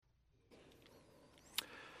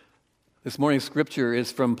This morning's scripture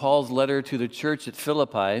is from Paul's letter to the church at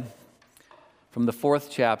Philippi, from the 4th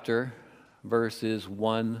chapter, verses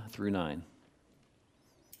 1 through 9.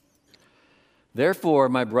 Therefore,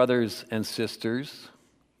 my brothers and sisters,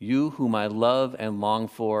 you whom I love and long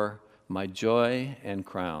for, my joy and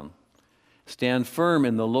crown, stand firm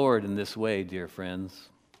in the Lord in this way, dear friends.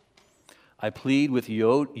 I plead with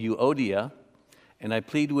Euodia, and I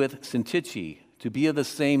plead with Syntyche to be of the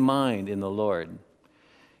same mind in the Lord.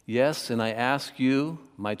 Yes, and I ask you,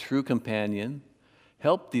 my true companion,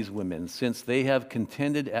 help these women, since they have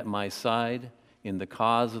contended at my side in the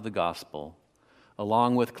cause of the gospel,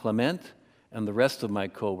 along with Clement and the rest of my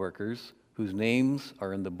co-workers, whose names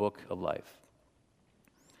are in the book of life.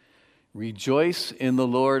 Rejoice in the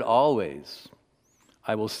Lord always.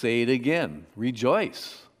 I will say it again,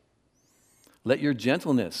 rejoice. Let your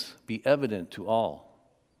gentleness be evident to all.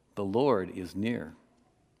 The Lord is near.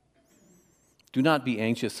 Do not be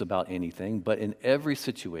anxious about anything, but in every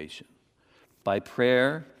situation, by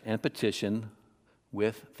prayer and petition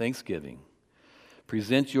with thanksgiving,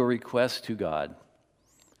 present your requests to God,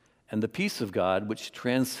 and the peace of God, which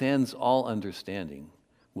transcends all understanding,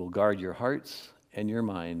 will guard your hearts and your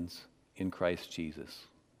minds in Christ Jesus.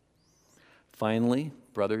 Finally,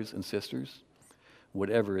 brothers and sisters,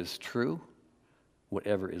 whatever is true,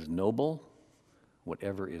 whatever is noble,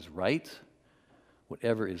 whatever is right,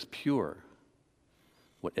 whatever is pure,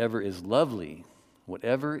 whatever is lovely,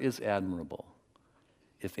 whatever is admirable,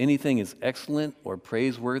 if anything is excellent or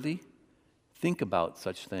praiseworthy, think about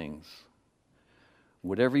such things.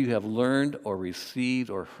 Whatever you have learned or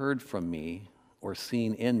received or heard from me or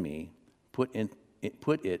seen in me, put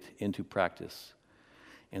it into practice,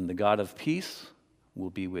 and the God of peace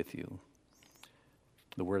will be with you.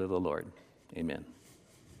 The word of the Lord. Amen.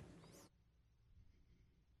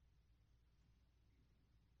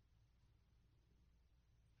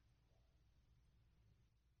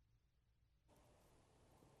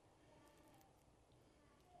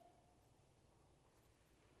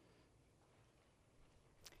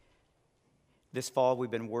 This fall, we've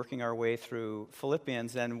been working our way through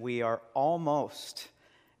Philippians, and we are almost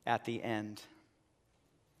at the end.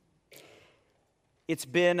 It's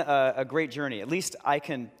been a great journey. At least I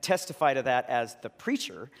can testify to that as the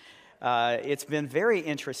preacher. It's been very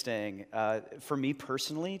interesting for me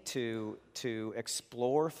personally to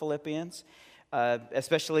explore Philippians,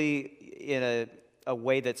 especially in a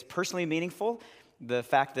way that's personally meaningful. The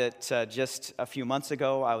fact that just a few months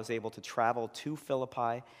ago, I was able to travel to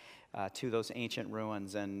Philippi, to those ancient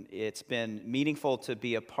ruins, and it's been meaningful to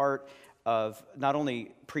be a part of not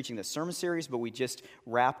only preaching the sermon series, but we just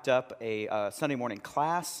wrapped up a Sunday morning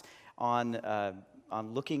class on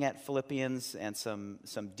looking at Philippians and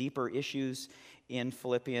some deeper issues in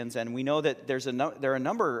Philippians. And we know that there are a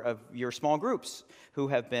number of your small groups who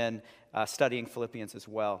have been studying Philippians as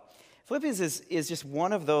well. Philippians is just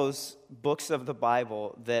one of those books of the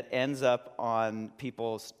Bible that ends up on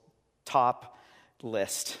people's top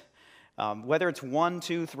list. Whether it's 1,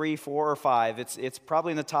 2, 3, 4, or 5, it's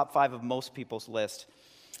probably in the top 5 of most people's list.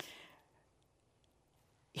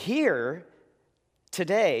 Here,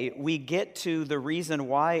 today, we get to the reason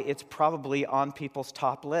why it's probably on people's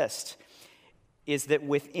top list, is that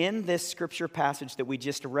within this scripture passage that we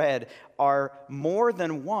just read are more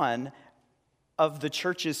than one of the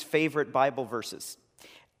church's favorite Bible verses.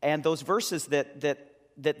 And those verses that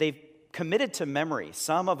they've committed to memory,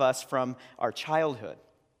 some of us from our childhood.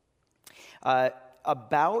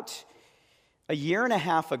 About a year and a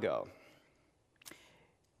half ago,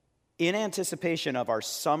 in anticipation of our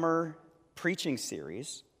summer preaching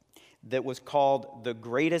series that was called The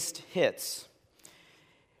Greatest Hits,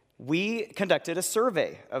 we conducted a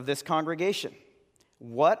survey of this congregation.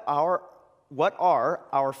 What are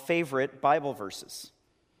our favorite Bible verses?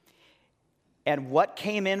 And what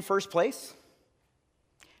came in first place?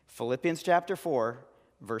 Philippians chapter 4,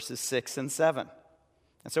 verses 6 and 7.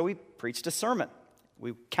 And so we preached a sermon.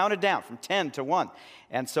 We counted down from 10 to 1.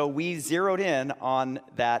 And so we zeroed in on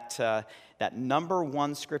that number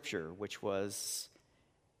one scripture, which was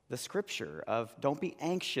the scripture of don't be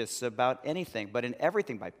anxious about anything, but in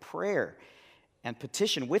everything by prayer and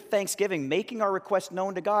petition with thanksgiving, making our requests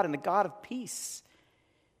known to God, and the God of peace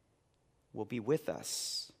will be with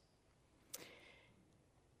us.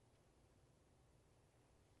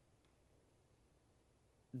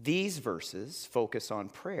 These verses focus on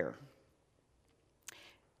prayer.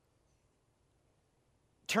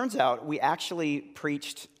 Turns out we actually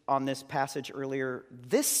preached on this passage earlier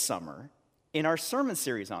this summer in our sermon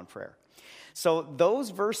series on prayer. So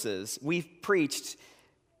those verses we've preached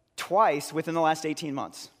twice within the last 18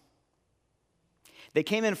 months. They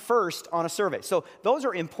came in first on a survey. So those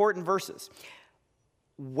are important verses.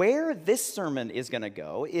 Where this sermon is going to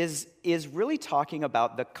go is really talking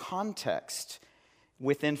about the context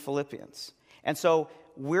within Philippians. And so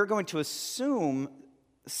we're going to assume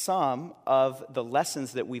some of the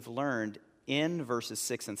lessons that we've learned in verses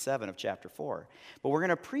 6 and 7 of chapter 4. But we're going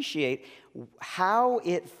to appreciate how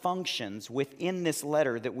it functions within this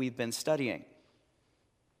letter that we've been studying.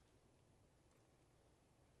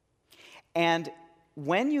 And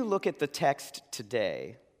when you look at the text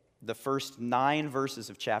today, the first 9 verses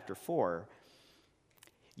of chapter 4,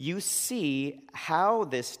 you see how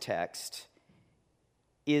this text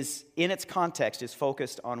is, in its context, is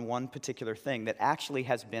focused on one particular thing that actually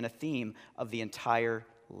has been a theme of the entire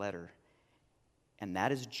letter, and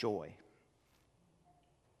that is joy.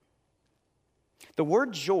 The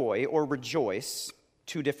word joy or rejoice,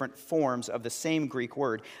 2 different forms of the same Greek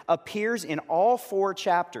word, appears in all 4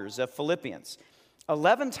 chapters of Philippians,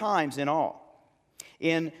 11 times in all.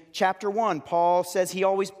 In chapter 1, Paul says he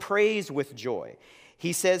always prays with joy.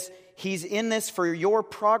 He says he's in this for your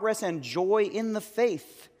progress and joy in the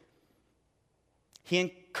faith. He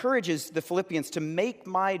encourages the Philippians to make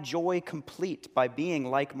my joy complete by being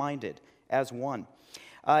like-minded as one.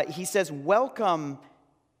 He says, welcome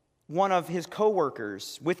one of his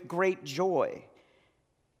co-workers with great joy.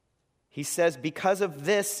 He says, because of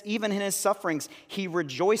this, even in his sufferings, he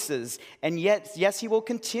rejoices. And yet, yes, he will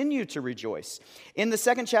continue to rejoice. In the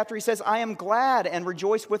 2nd chapter, he says, I am glad and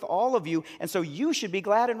rejoice with all of you. And so you should be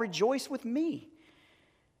glad and rejoice with me.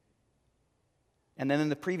 And then in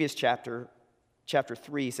the previous chapter, chapter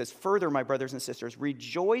 3, he says, further, my brothers and sisters,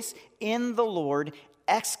 rejoice in the Lord,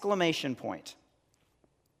 exclamation point.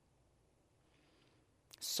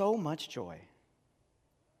 So much joy.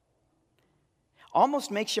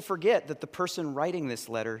 Almost makes you forget that the person writing this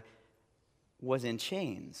letter was in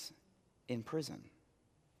chains, in prison.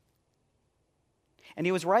 And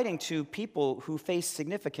he was writing to people who face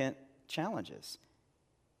significant challenges,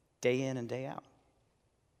 day in and day out.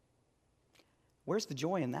 Where's the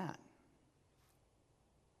joy in that?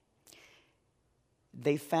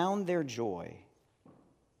 They found their joy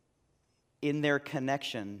in their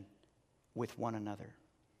connection with one another.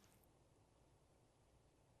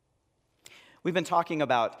 We've been talking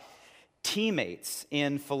about teammates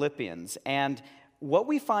in Philippians, and what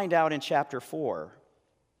we find out in chapter 4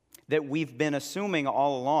 that we've been assuming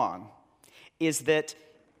all along is that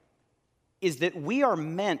we are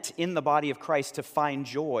meant in the body of Christ to find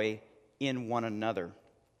joy in one another.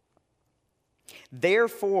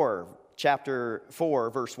 Therefore, chapter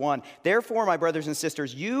 4, verse 1, therefore, my brothers and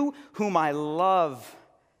sisters, you whom I love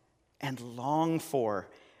and long for,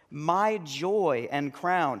 my joy and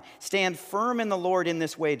crown, stand firm in the Lord in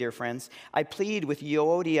this way, dear friends. I plead with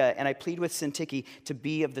Euodia and I plead with Syntyche to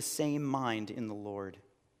be of the same mind in the Lord.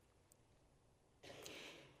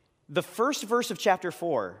 The first verse of chapter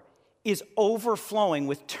 4 is overflowing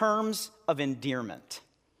with terms of endearment.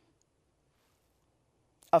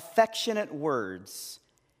 Affectionate words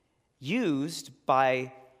used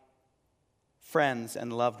by friends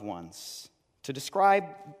and loved ones to describe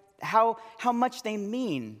how much they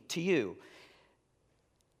mean to you.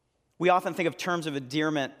 We often think of terms of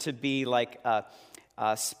endearment to be like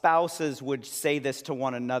spouses would say this to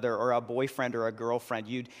one another, or a boyfriend or a girlfriend.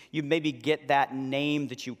 You'd maybe get that name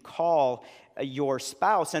that you call your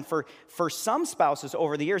spouse. And for some spouses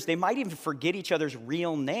over the years, they might even forget each other's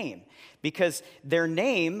real name because their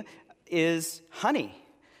name is honey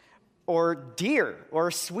or dear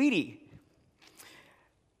or sweetie.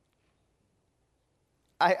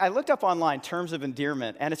 I looked up online terms of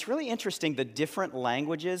endearment, and it's really interesting the different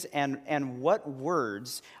languages and what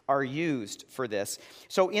words are used for this.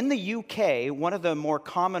 So in the UK, one of the more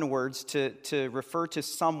common words to refer to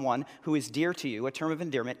someone who is dear to you, a term of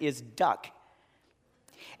endearment, is duck.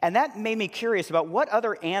 And that made me curious about what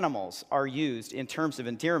other animals are used in terms of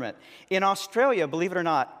endearment. In Australia, believe it or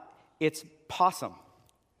not, it's possum.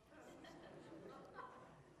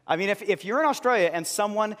 I mean, if you're in Australia and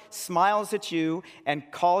someone smiles at you and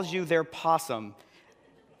calls you their possum,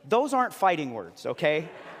 those aren't fighting words, okay?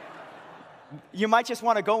 You might just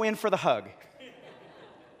want to go in for the hug.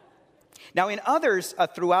 Now, in others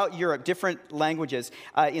throughout Europe, different languages,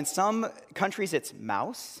 in some countries it's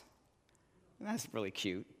mouse. That's really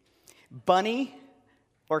cute. Bunny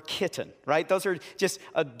or kitten, right? Those are just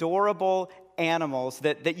adorable animals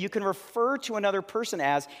that you can refer to another person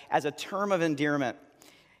as a term of endearment.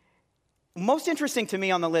 Most interesting to me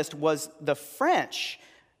on the list was the French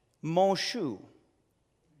mon chou,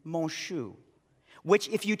 which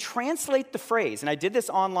if you translate the phrase, and I did this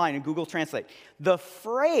online in Google Translate, the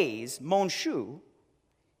phrase mon chou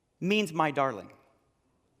means my darling.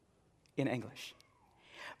 in English.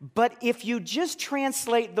 But if you just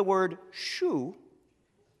translate the word chou,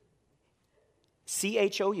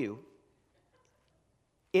 C-H-O-U,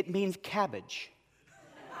 it means cabbage.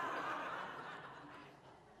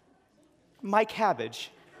 My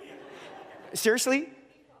cabbage. Seriously?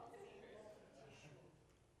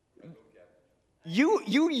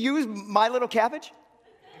 You use my little cabbage?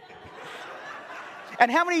 And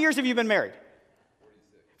how many years have you been married?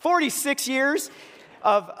 46 years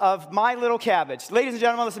of my little cabbage. Ladies and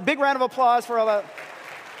gentlemen, listen, big round of applause for all that.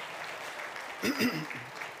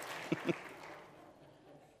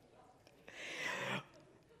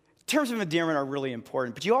 Terms of endearment are really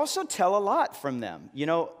important, but you also tell a lot from them. You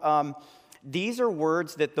know, these are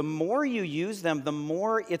words that the more you use them, the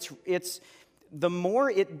more the more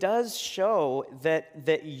it does show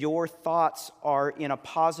that your thoughts are in a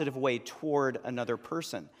positive way toward another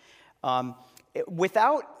person.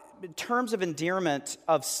 Without terms of endearment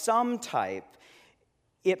of some type,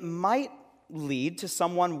 it might lead to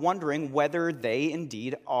someone wondering whether they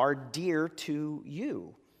indeed are dear to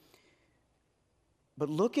you. But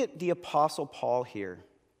look at the Apostle Paul here.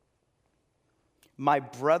 My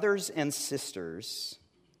brothers and sisters,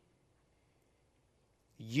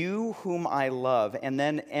 you whom I love, and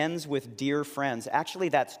then ends with dear friends. Actually,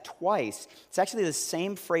 that's twice. It's actually the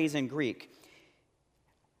same phrase in Greek.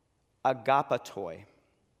 Agapatoi.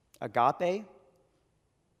 Agape,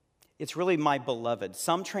 it's really my beloved.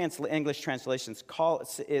 Some English translations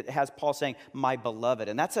it has Paul saying, my beloved.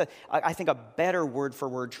 And that's, I think, a better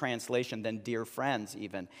word-for-word translation than dear friends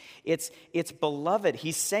even. It's beloved.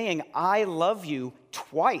 He's saying, I love you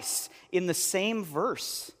twice in the same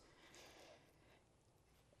verse.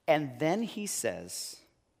 And then he says,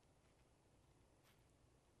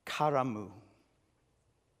 karamu,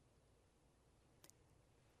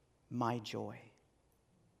 my joy.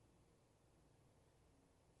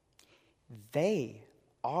 They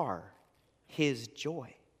are his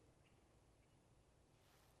joy.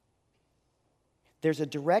 There's a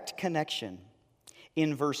direct connection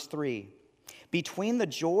in verse 3 between the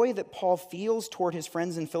joy that Paul feels toward his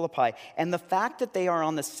friends in Philippi and the fact that they are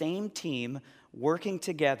on the same team working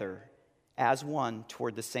together as one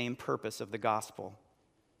toward the same purpose of the gospel.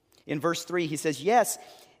 In verse 3, he says, yes,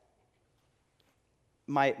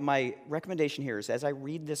 my recommendation here is as I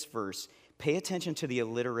read this verse, pay attention to the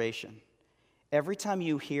alliteration. Every time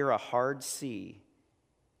you hear a hard C,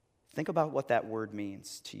 think about what that word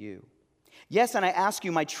means to you. Yes, and I ask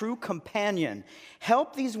you, my true companion,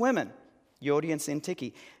 help these women, Yodi and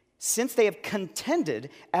Syntyche, since they have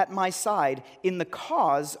contended at my side in the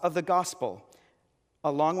cause of the gospel,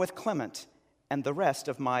 along with Clement and the rest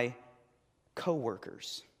of my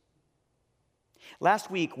co-workers. Last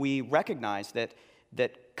week, we recognized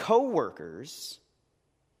that co-workers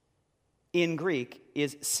in Greek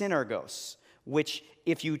is synergos, which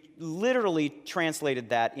if you literally translated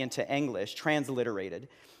that into English, transliterated,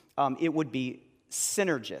 it would be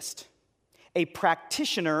synergist, a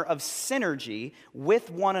practitioner of synergy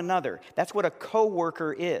with one another. That's what a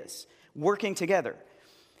co-worker is, working together.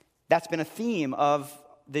 That's been a theme of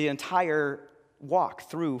the entire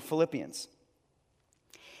walk through Philippians.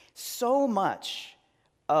 So much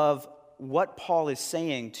of what Paul is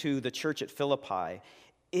saying to the church at Philippi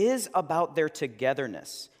is about their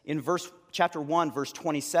togetherness. In chapter 1, verse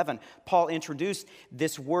 27, Paul introduced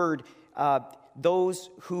this word, those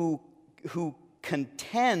who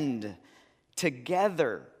contend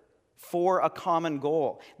together for a common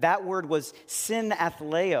goal. That word was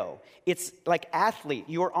synathleo. It's like athlete.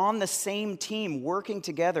 You're on the same team, working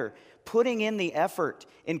together, putting in the effort,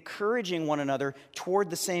 encouraging one another toward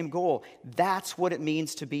the same goal. That's what it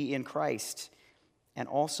means to be in Christ. And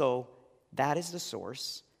also, that is the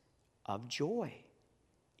source of joy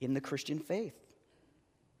in the Christian faith.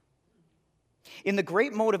 In the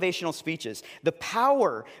great motivational speeches, the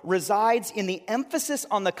power resides in the emphasis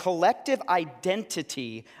on the collective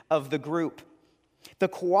identity of the group, the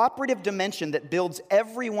cooperative dimension that builds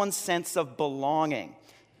everyone's sense of belonging.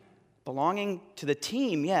 Belonging to the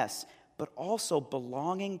team, yes, but also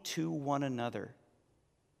belonging to one another.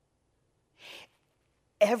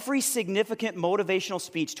 Every significant motivational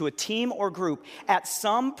speech to a team or group at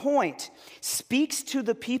some point speaks to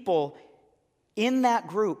the people in that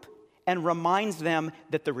group and reminds them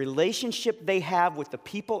that the relationship they have with the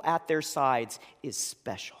people at their sides is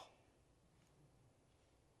special.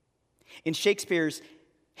 In Shakespeare's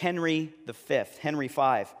Henry V,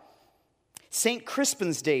 St.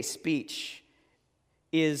 Crispin's Day speech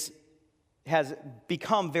has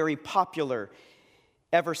become very popular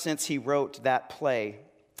ever since he wrote that play.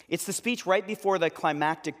 It's the speech right before the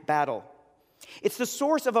climactic battle. It's the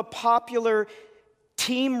source of a popular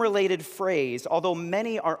team-related phrase, although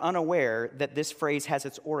many are unaware that this phrase has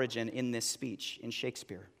its origin in this speech in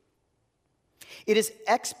Shakespeare. It is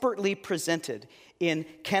expertly presented in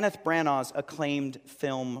Kenneth Branagh's acclaimed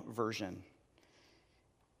film version.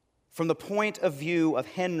 From the point of view of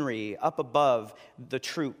Henry up above the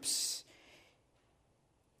troops,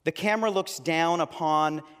 the camera looks down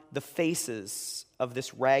upon the faces of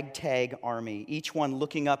this ragtag army, each one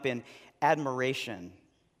looking up in admiration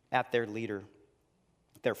at their leader,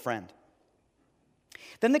 their friend.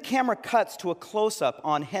 Then the camera cuts to a close-up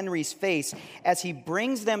on Henry's face as he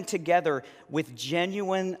brings them together with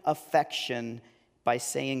genuine affection by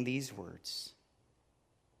saying these words: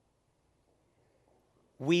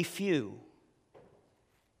 "We few,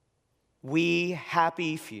 we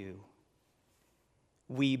happy few,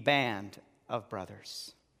 we band of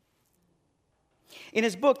brothers." In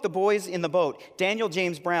his book, The Boys in the Boat, Daniel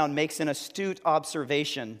James Brown makes an astute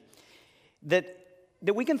observation that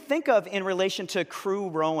we can think of in relation to crew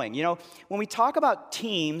rowing. You know, when we talk about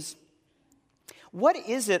teams, what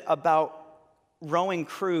is it about rowing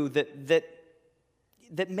crew that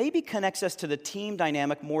maybe connects us to the team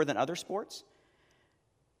dynamic more than other sports?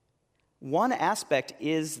 One aspect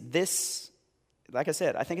is this, like I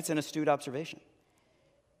said, I think it's an astute observation.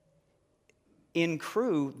 In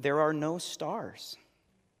crew, there are no stars.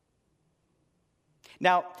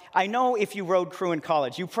 Now, I know if you rowed crew in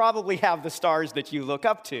college, you probably have the stars that you look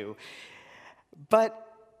up to. But,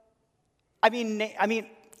 I mean,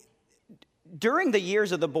 during the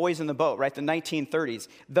years of the Boys in the Boat, right, the 1930s,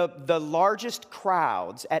 the largest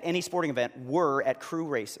crowds at any sporting event were at crew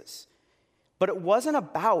races. But it wasn't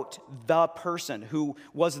about the person who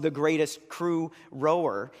was the greatest crew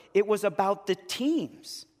rower. It was about the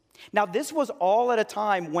teams. Now, this was all at a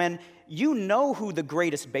time when you know who the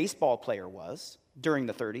greatest baseball player was during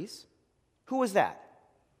the 30s. Who was that?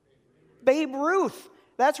 Babe Ruth.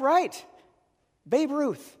 That's right. Babe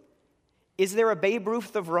Ruth. Is there a Babe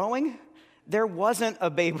Ruth of rowing? There wasn't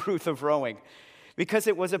a Babe Ruth of rowing because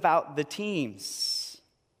it was about the teams.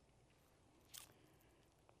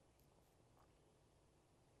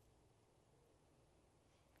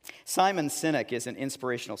 Simon Sinek is an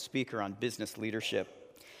inspirational speaker on business leadership.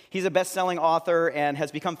 He's a best-selling author and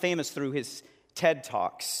has become famous through his TED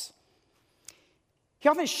Talks. He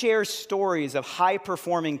often shares stories of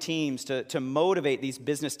high-performing teams to motivate these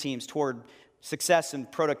business teams toward success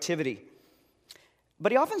and productivity.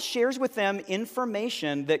 But he often shares with them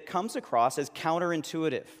information that comes across as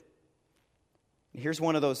counterintuitive. Here's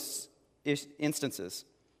one of those instances.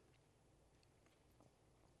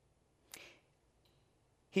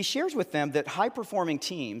 He shares with them that high-performing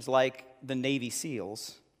teams, like the Navy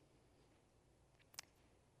SEALs,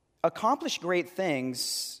 accomplish great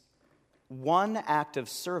things one act of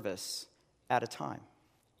service at a time.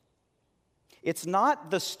 It's not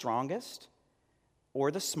the strongest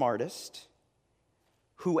or the smartest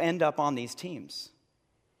who end up on these teams.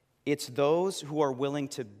 It's those who are willing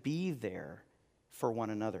to be there for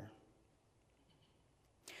one another.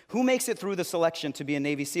 Who makes it through the selection to be a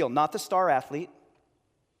Navy SEAL? Not the star athlete,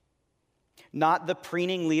 not the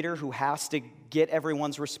preening leader who has to get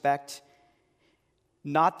everyone's respect,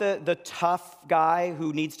 not the tough guy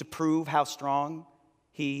who needs to prove how strong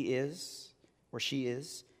he is or she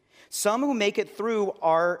is. Some who make it through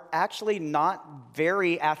are actually not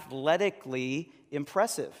very athletically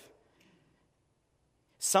impressive.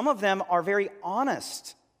 Some of them are very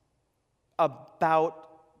honest about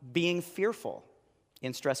being fearful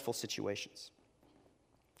in stressful situations.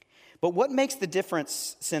 But what makes the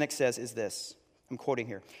difference, Sinek says, is this. I'm quoting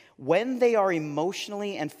here. When they are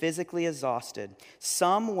emotionally and physically exhausted,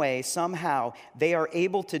 some way, somehow, they are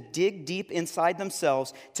able to dig deep inside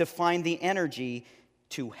themselves to find the energy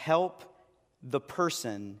to help the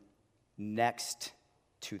person next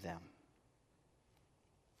to them.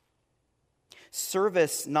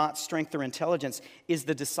 Service, not strength or intelligence, is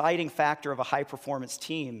the deciding factor of a high-performance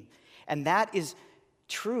team. And that is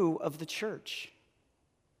true of the church.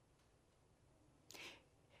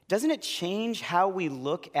 Doesn't it change how we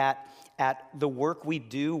look at the work we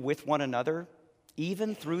do with one another,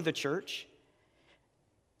 even through the church?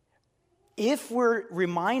 If we're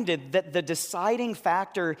reminded that the deciding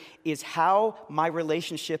factor is how my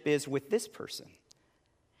relationship is with this person,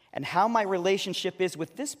 and how my relationship is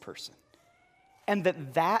with this person, and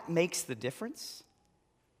that makes the difference,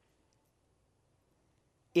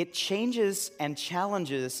 it changes and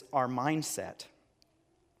challenges our mindset,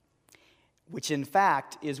 which in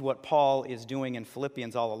fact is what Paul is doing in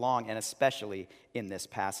Philippians all along, and especially in this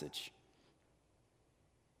passage.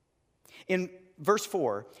 In verse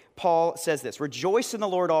 4, Paul says this, rejoice in the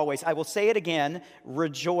Lord always. I will say it again,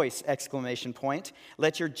 rejoice, exclamation point.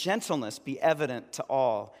 Let your gentleness be evident to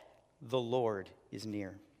all. The Lord is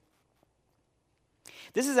near.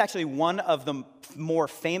 This is actually one of the more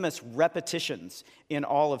famous repetitions in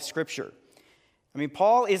all of Scripture. I mean,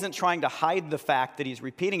 Paul isn't trying to hide the fact that he's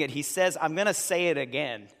repeating it. He says, I'm going to say it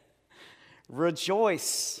again.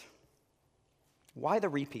 Rejoice. Why the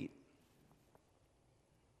repeat?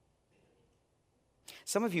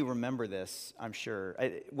 Some of you remember this, I'm sure.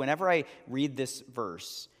 Whenever I read this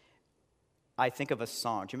verse, I think of a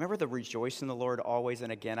song. Do you remember the rejoice in the Lord always,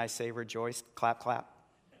 and again I say rejoice? Clap, clap.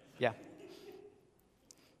 Yeah.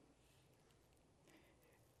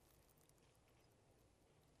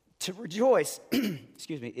 To rejoice,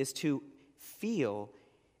 is to feel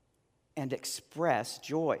and express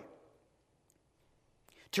joy.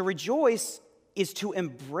 To rejoice is to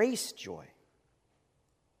embrace joy.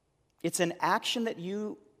 It's an action that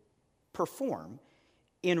you perform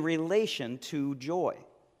in relation to joy.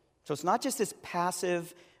 So it's not just this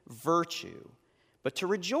passive virtue, but to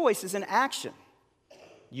rejoice is an action.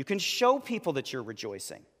 You can show people that you're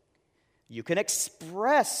rejoicing. You can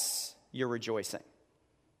express your rejoicing.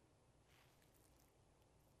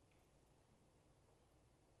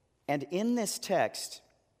 And in this text,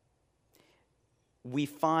 we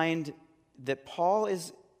find that Paul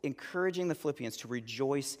is encouraging the Philippians to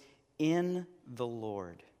rejoice in the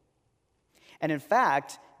Lord. And in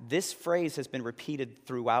fact, this phrase has been repeated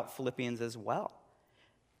throughout Philippians as well.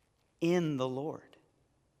 In the Lord.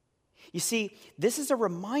 You see, this is a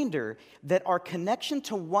reminder that our connection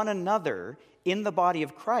to one another in the body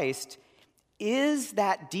of Christ is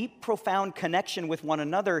that deep, profound connection with one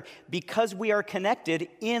another because we are connected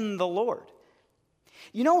in the Lord.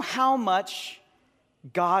 You know how much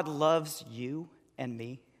God loves you and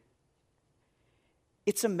me?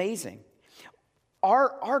 It's amazing.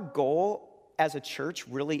 Our goal as a church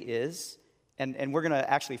really is, and we're going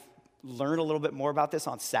to actually learn a little bit more about this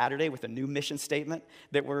on Saturday with a new mission statement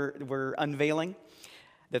that we're unveiling,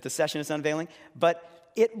 that the session is unveiling,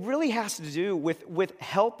 but it really has to do with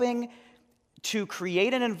helping to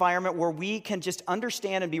create an environment where we can just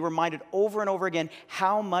understand and be reminded over and over again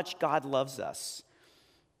how much God loves us.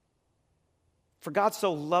 For God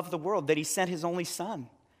so loved the world that he sent his only Son.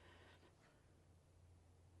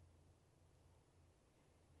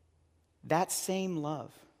 That same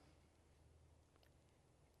love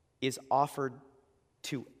is offered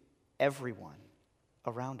to everyone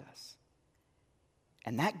around us.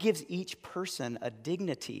 And that gives each person a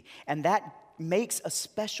dignity. And that makes a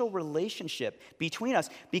special relationship between us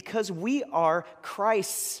because we are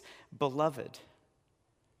Christ's beloved.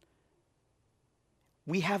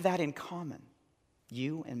 We have that in common.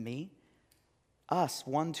 You and me, us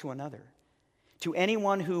one to another. To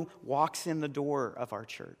anyone who walks in the door of our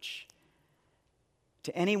church.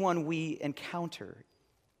 To anyone we encounter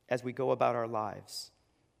as we go about our lives.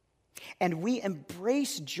 And we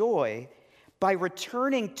embrace joy by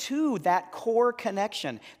returning to that core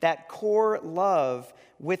connection, that core love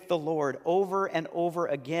with the Lord over and over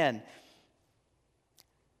again.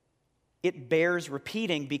 It bears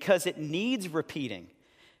repeating because it needs repeating.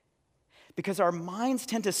 Because our minds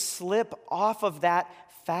tend to slip off of that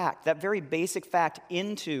fact, that very basic fact,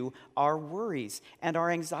 into our worries and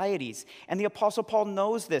our anxieties. And the Apostle Paul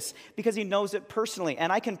knows this because he knows it personally.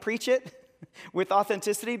 And I can preach it with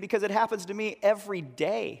authenticity because it happens to me every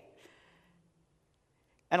day.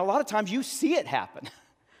 And a lot of times you see it happen.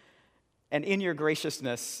 And in your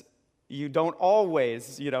graciousness, you don't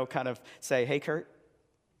always, kind of say, hey, Kurt,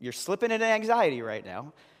 you're slipping into anxiety right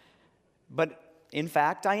now. But in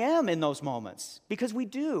fact, I am in those moments because we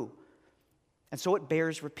do. And so it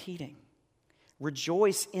bears repeating.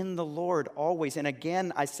 Rejoice in the Lord always. And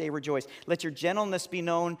again, I say rejoice. Let your gentleness be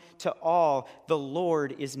known to all. The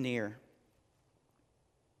Lord is near.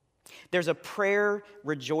 There's a prayer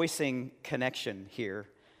rejoicing connection here.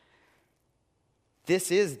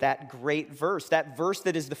 This is that great verse, that verse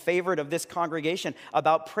that is the favorite of this congregation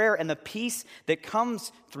about prayer and the peace that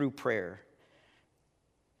comes through prayer.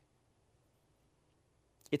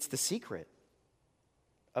 It's the secret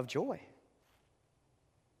of joy.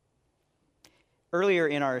 Earlier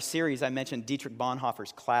in our series, I mentioned Dietrich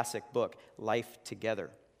Bonhoeffer's classic book, Life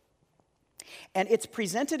Together. And it's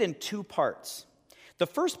presented in two parts. The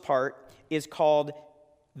first part is called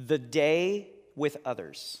The Day with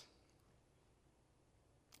Others.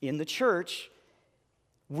 In the church,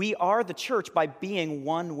 we are the church by being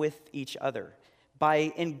one with each other,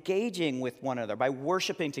 by engaging with one another, by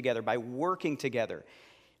worshiping together, by working together.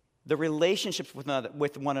 The relationships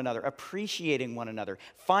with one another, appreciating one another,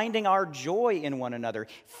 finding our joy in one another,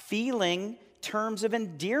 feeling terms of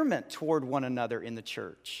endearment toward one another in the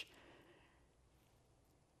church.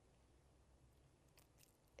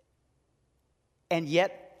 And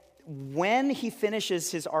yet, when he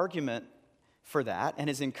finishes his argument for that and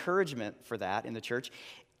his encouragement for that in the church,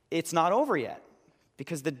 it's not over yet,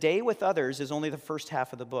 because the day with others is only the first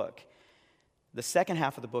half of the book. The second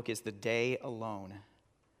half of the book is the day alone.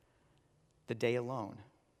 The day alone.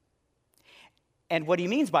 And what he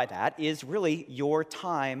means by that is really your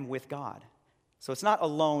time with God. So it's not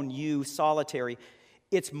alone, you, solitary.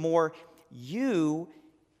 It's more you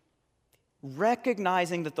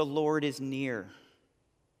recognizing that the Lord is near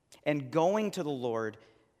and going to the Lord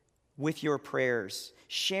with your prayers,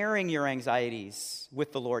 sharing your anxieties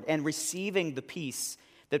with the Lord, and receiving the peace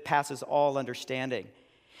that passes all understanding,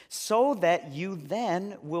 so that you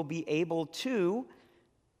then will be able to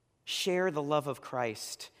share the love of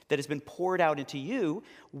Christ that has been poured out into you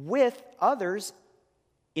with others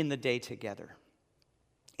in the day together.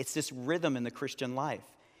 It's this rhythm in the Christian life,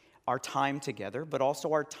 our time together, but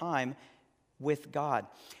also our time with God.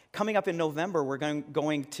 Coming up in November, we're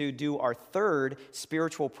going to do our third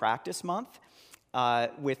spiritual practice month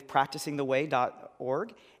with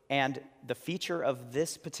practicingtheway.org. And the feature of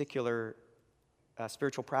this particular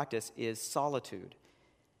spiritual practice is solitude.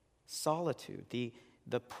 Solitude,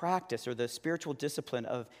 the practice or the spiritual discipline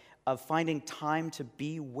of finding time to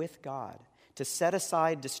be with God, to set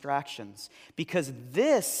aside distractions. Because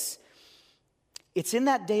it's in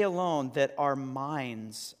that day alone that our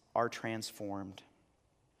minds are transformed,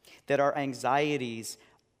 that our anxieties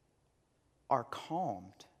are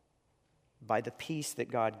calmed by the peace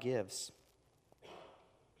that God gives.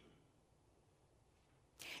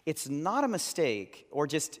 It's not a mistake or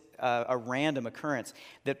just a random occurrence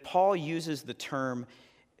that Paul uses the term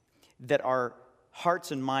that our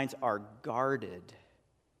hearts and minds are guarded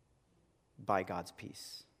by God's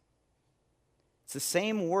peace. It's the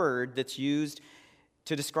same word that's used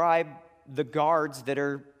to describe the guards that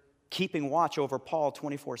are keeping watch over Paul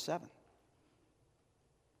 24/7.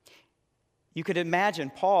 You could imagine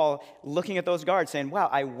Paul looking at those guards saying, wow,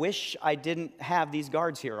 I wish I didn't have these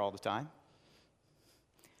guards here all the time.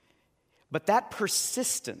 But that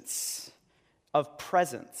persistence of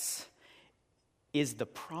presence is the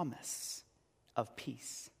promise of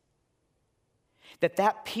peace.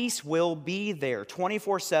 That peace will be there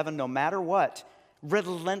 24/7, no matter what,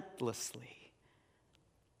 relentlessly,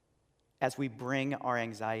 as we bring our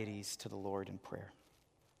anxieties to the Lord in prayer.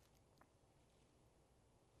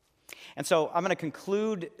 And so I'm going to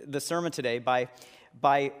conclude the sermon today by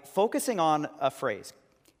focusing on a phrase,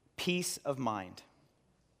 peace of mind.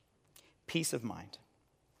 Peace of mind.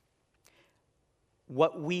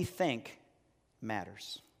 What we think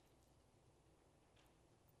matters.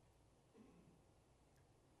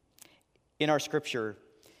 In our scripture,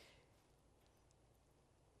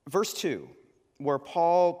 verse 2, where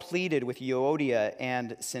Paul pleaded with Euodia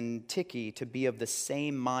and Syntyche to be of the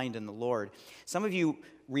same mind in the Lord. Some of you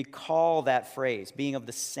recall that phrase, being of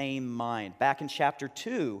the same mind. Back in chapter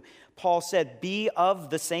 2, Paul said, be of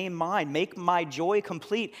the same mind. Make my joy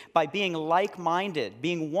complete by being like-minded,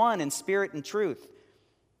 being one in spirit and truth.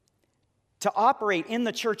 To operate in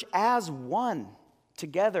the church as one,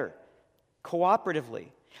 together, cooperatively.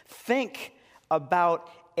 Think about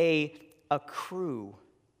a crew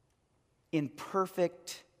in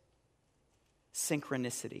perfect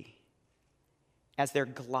synchronicity as they're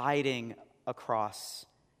gliding across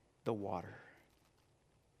the water.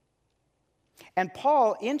 And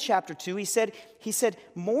Paul, in chapter 2, he said,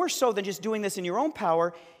 more so than just doing this in your own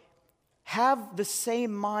power, have the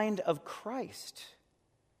same mind of Christ,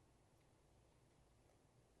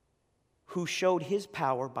 who showed his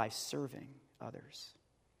power by serving others.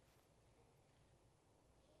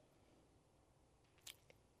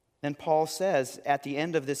 Then Paul says at the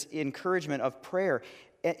end of this encouragement of prayer,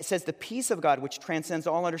 it says, the peace of God, which transcends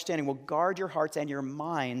all understanding, will guard your hearts and your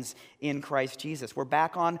minds in Christ Jesus. We're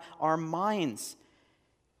back on our minds.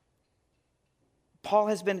 Paul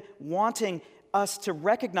has been wanting us to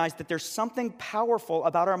recognize that there's something powerful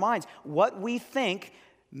about our minds. What we think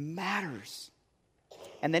matters.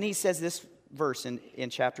 And then he says this verse in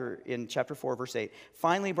chapter 4, verse 8.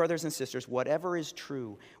 Finally, brothers and sisters, whatever is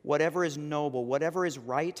true, whatever is noble, whatever is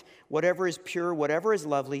right, whatever is pure, whatever is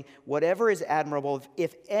lovely, whatever is admirable,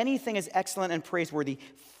 if anything is excellent and praiseworthy,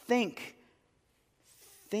 think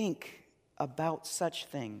about such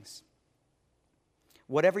things.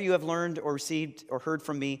 Whatever you have learned or received or heard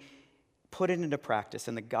from me, put it into practice,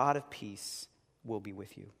 and the God of peace will be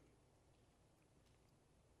with you.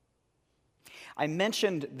 I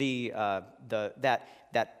mentioned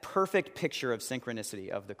that perfect picture of synchronicity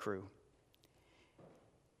of the crew.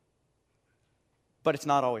 But it's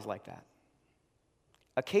not always like that.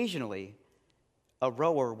 Occasionally, a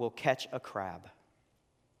rower will catch a crab.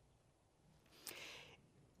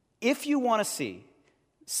 If you want to see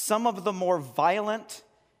some of the more violent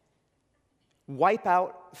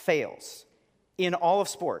wipeout fails in all of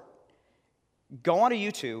sport, go onto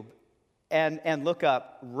YouTube and look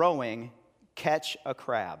up rowing, catch a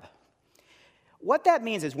crab. What that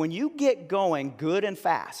means is when you get going good and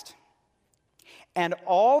fast, and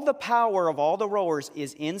all the power of all the rowers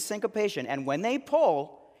is in syncopation, and when they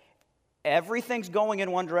pull, everything's going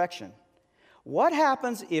in one direction. What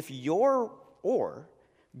happens if your oar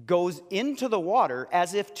goes into the water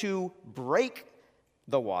as if to break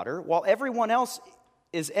the water, while everyone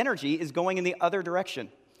else's energy is going in the other direction?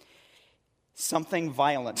 Something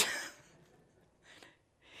violent.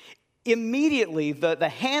 Immediately, the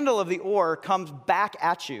handle of the oar comes back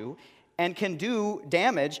at you and can do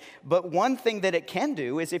damage, but one thing that it can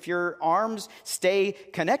do is if your arms stay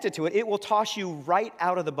connected to it, it will toss you right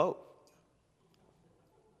out of the boat.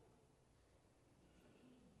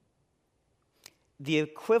 The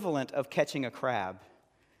equivalent of catching a crab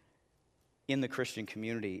in the Christian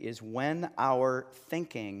community is when our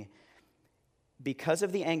thinking, because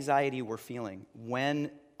of the anxiety we're feeling,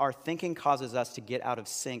 when our thinking causes us to get out of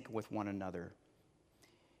sync with one another.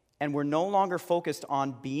 And we're no longer focused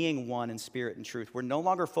on being one in spirit and truth. We're no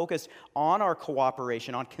longer focused on our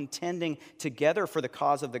cooperation, on contending together for the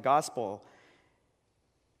cause of the gospel.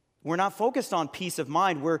 We're not focused on peace of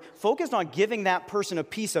mind. We're focused on giving that person a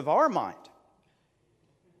piece of our mind.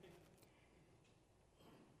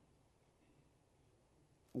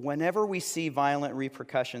 Whenever we see violent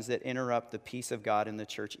repercussions that interrupt the peace of God in the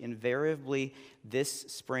church, invariably this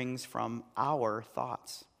springs from our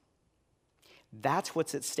thoughts. That's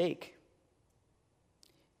what's at stake.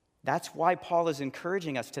 That's why Paul is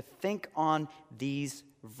encouraging us to think on these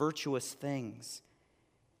virtuous things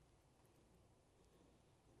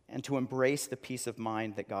and to embrace the peace of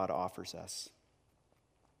mind that God offers us.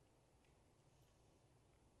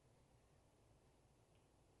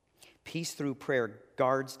 Peace through prayer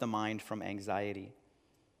guards the mind from anxiety.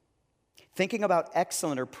 Thinking about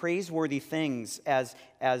excellent or praiseworthy things, as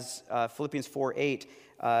Philippians 4:8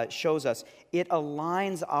 shows us, it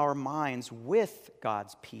aligns our minds with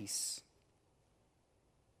God's peace.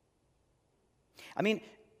 I mean,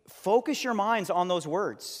 focus your minds on those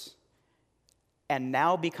words and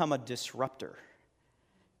now become a disruptor.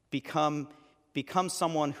 Become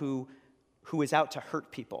someone who is out to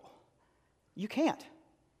hurt people. You can't.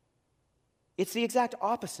 It's the exact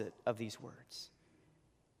opposite of these words.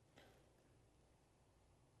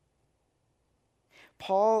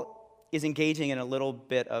 Paul is engaging in a little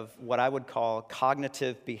bit of what I would call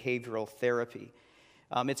cognitive behavioral therapy.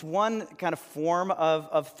 It's one kind of form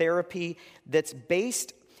of therapy that's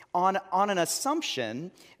based on an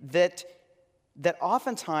assumption that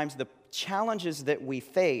oftentimes the challenges that we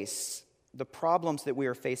face, the problems that we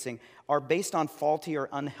are facing, are based on faulty or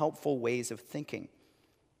unhelpful ways of thinking.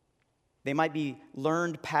 They might be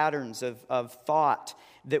learned patterns of thought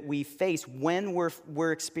that we face when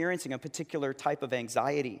we're experiencing a particular type of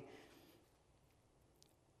anxiety.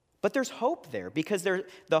 But there's hope there, because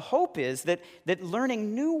the hope is that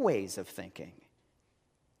learning new ways of thinking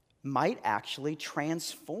might actually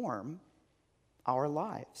transform our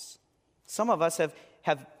lives. Some of us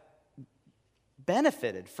have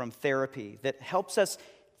benefited from therapy that helps us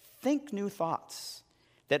think new thoughts,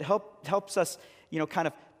 that helps us, kind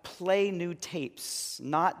of play new tapes,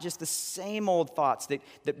 not just the same old thoughts that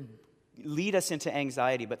lead us into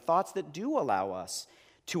anxiety, but thoughts that do allow us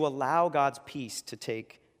to allow God's peace to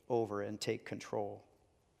take over and take control.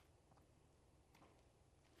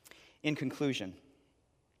 In conclusion,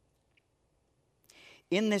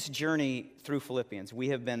 in this journey through Philippians, we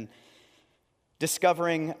have been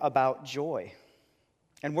discovering about joy.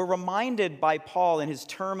 And we're reminded by Paul in his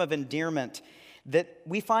term of endearment that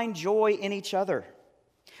we find joy in each other.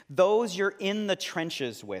 Those you're in the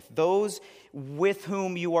trenches with, those with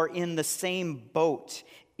whom you are in the same boat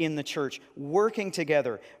in the church, working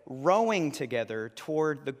together, rowing together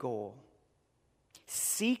toward the goal,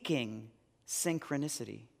 seeking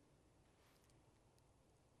synchronicity.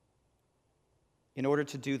 In order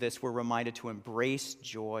to do this, we're reminded to embrace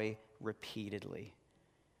joy repeatedly,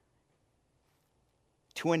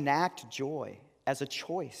 to enact joy as a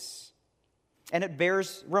choice. And it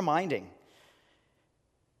bears reminding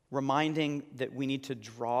that we need to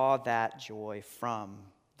draw that joy from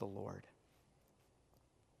the Lord.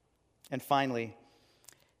 And finally,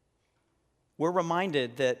 we're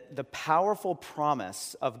reminded that the powerful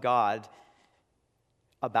promise of God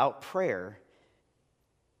about prayer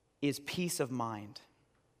is peace of mind.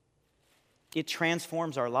 It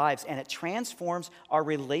transforms our lives, and it transforms our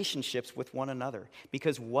relationships with one another,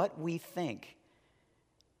 because what we think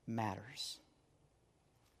matters.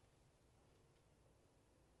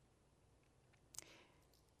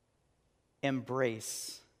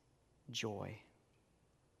 Embrace joy.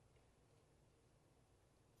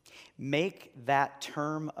 Make that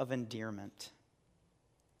term of endearment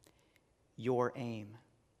your aim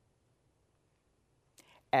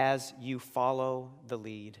as you follow the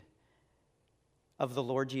lead of the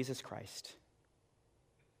Lord Jesus Christ,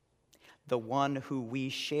 the one who we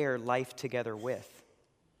share life together with,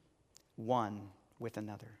 one with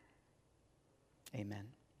another. Amen.